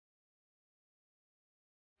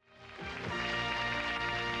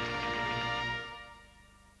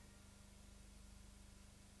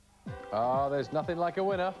Ah, there's nothing like a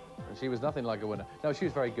winner. And she was nothing like a winner. No, she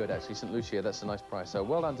was very good, actually. St. Lucia, that's a nice prize. So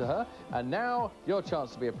well done to her. And now, your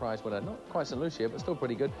chance to be a prize winner. Not quite St. Lucia, but still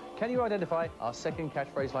pretty good. Can you identify our second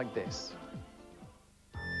catchphrase like this?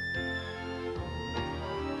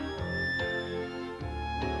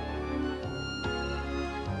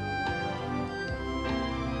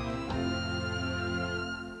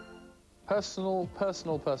 Personal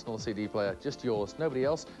CD player, just yours, nobody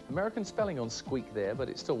else. American spelling on squeak there, but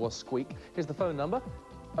it still was squeak. Here's the phone number,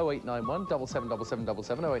 0891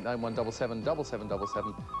 777777, 0891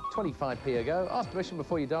 777777, 25p ago. Ask permission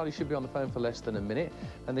before you dial. You should be on the phone for less than a minute.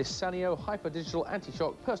 And this Sanyo Hyper Digital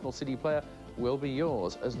Anti-Shock personal CD player will be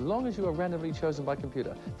yours, as long as you are randomly chosen by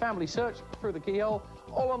computer. Family search, through the keyhole,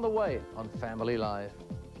 all on the way on Family Live.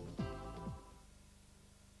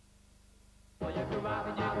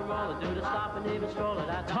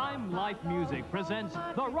 Time Life Music presents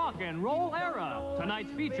the Rock and Roll Era.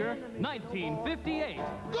 Tonight's feature, 1958.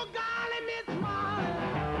 Good golly, Miss Molly,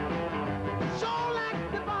 so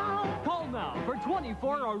like the ball. Call now for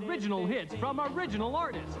 24 original hits from original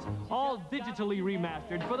artists, all digitally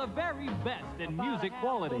remastered for the very best in music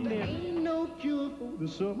quality. There ain't no cure for the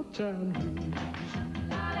summertime blues.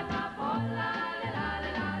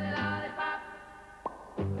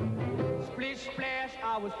 Splish splash,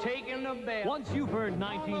 I was taking a bath. Once you've heard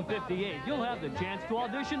 1958, you'll have the chance to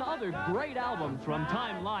audition other great albums from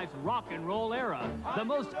Time Life's Rock and Roll Era, the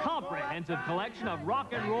most comprehensive collection of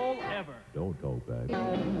rock and roll ever. Don't talk back.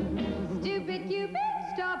 Stupid Cupid,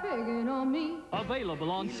 stop picking on me. Available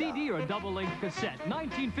on CD or double-length cassette,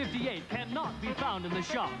 1958 cannot be found in the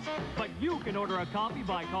shops, but you can order a copy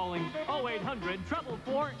by calling 0800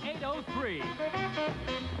 444 803.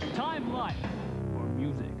 Time Life for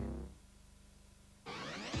music.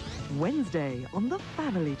 Wednesday on the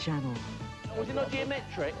Family Channel. Was it not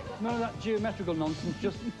geometric? None of that geometrical nonsense,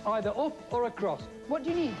 just either up or across. What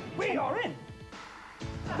do you need? We are in!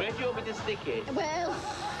 Where do you want me to stick it? Well,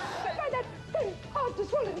 that's very hard to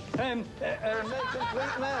swallow. A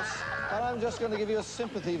complete mess. And I'm just going to give you a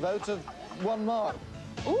sympathy vote of 1 mark.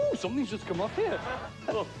 Ooh, something's just come off here.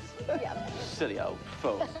 Oh, silly old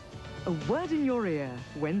fool. A Word in Your Ear,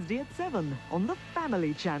 Wednesday at 7 on the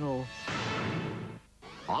Family Channel.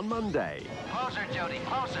 On Monday, Closer, Jody,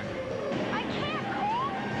 closer. I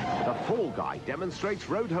can't. the Fall Guy demonstrates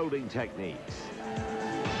road holding techniques.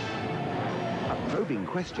 A probing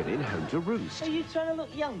question in Home to Roost. Are you trying to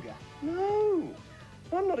look younger? No,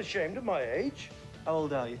 I'm not ashamed of my age. How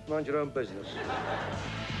old are you? Mind your own business.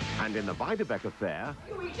 And in the Weidebeck affair...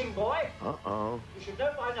 You eating, boy? Uh-oh. You should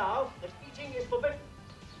know by now that eating is forbidden.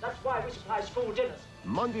 That's why we supply school dinners.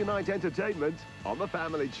 Monday night entertainment on the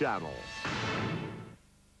Family Channel.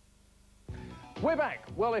 We're back.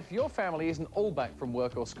 Well, if your family isn't all back from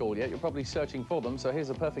work or school yet, you're probably searching for them, so here's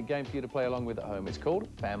a perfect game for you to play along with at home. It's called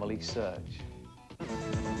Family Search.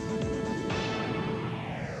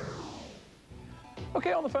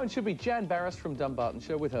 OK, on the phone should be Jan Barris from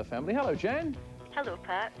Dumbartonshire with her family. Hello, Jan. Hello,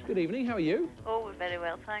 Pat. Good evening. How are you? Oh, we're very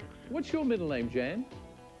well, thanks. What's your middle name, Jan?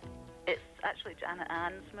 It's actually Janet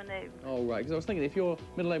Ann's my name. Oh, right, because I was thinking if your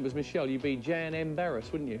middle name was Michelle, you'd be Jan M.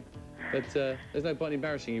 Barris, wouldn't you? But there's no point in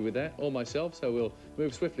embarrassing you with that, or myself, so we'll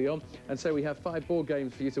move swiftly on and say we have 5 board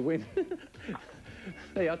games for you to win.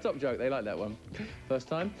 There you are, top joke, they like that one. First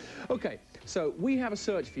time. OK, so we have a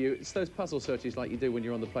search for you. It's those puzzle searches like you do when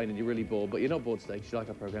you're on the plane and you're really bored, but you're not bored today because you like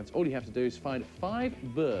our programmes. All you have to do is find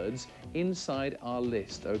 5 birds inside our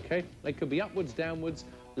list, OK? They could be upwards, downwards,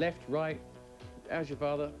 left, right, how's your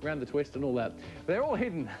father, round the twist and all that. But they're all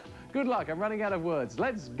hidden. Good luck, I'm running out of words.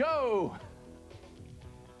 Let's go!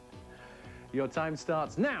 Your time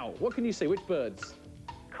starts now. What can you see? Which birds?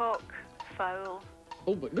 Cock, fowl.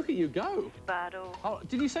 Oh, but look at you go. Sparrow. Oh,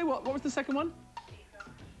 did you say what? What was the second one?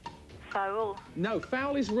 Fowl. No,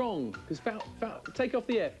 fowl is wrong, because fowl, take off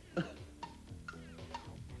the F.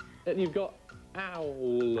 And you've got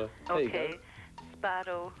owl. There you go.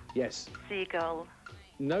 Sparrow. Yes. Seagull.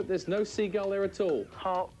 No, there's no seagull there at all.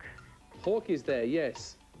 Hawk. Hawk is there,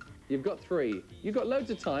 yes. You've got 3. You've got loads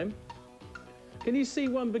of time. Can you see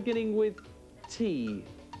one beginning with T?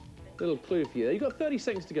 Little clue for you there. You've got 30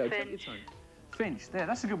 seconds to go. Finch. Take your time. Finch. There,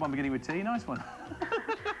 that's a good one beginning with T. Nice one.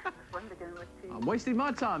 One beginning with T. I'm wasting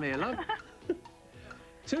my time here, love.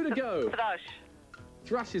 2 to go. Thrush.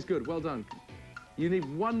 Thrush is good. Well done. You need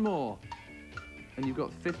 1 more. And you've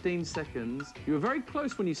got 15 seconds. You were very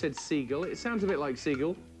close when you said seagull. It sounds a bit like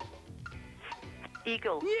seagull.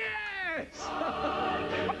 Eagle. Yes!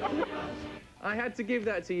 I had to give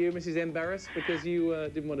that to you, Mrs. Embarrass, because you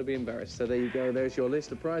didn't want to be embarrassed. So there you go. There's your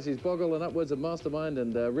list of prizes. Boggle and Upwards and Mastermind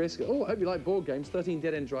and Risk. Oh, I hope you like board games. 13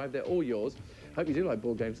 Dead End Drive. They're all yours. Hope you do like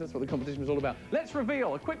board games. That's what the competition was all about. Let's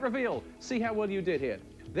reveal, a quick reveal. See how well you did here.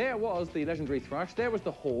 There was the legendary thrush. There was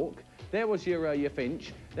the hawk. There was your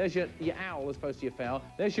finch. There's your owl as opposed to your fowl.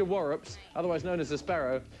 There's your warrups, otherwise known as the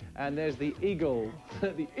sparrow. And there's the eagle.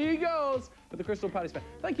 The eagles with the Crystal Palace fan.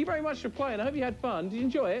 Thank you very much for playing. I hope you had fun. Did you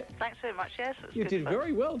enjoy it? Thanks very much, yes. It was You good did fun.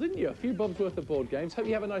 very well, didn't you? A few bobs worth of board games. Hope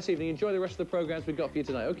you have a nice evening. Enjoy the rest of the programmes we've got for you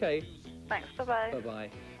tonight. OK. Thanks, bye-bye. Bye-bye.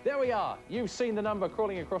 There we are. You've seen the number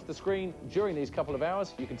crawling across the screen during these couple of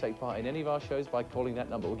hours. You can take part in any of our shows by calling that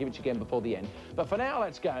number. We'll give it to you again before the end. But for now,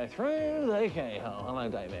 let's go through the keyhole. Hello,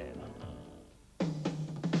 David.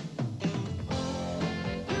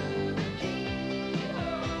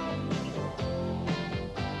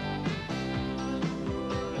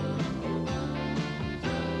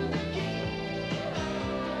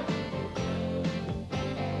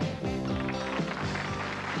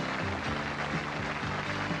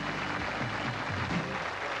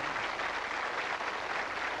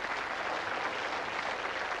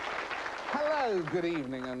 Hello, good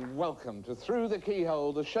evening, and welcome to Through the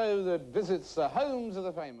Keyhole, the show that visits the homes of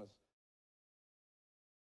the famous.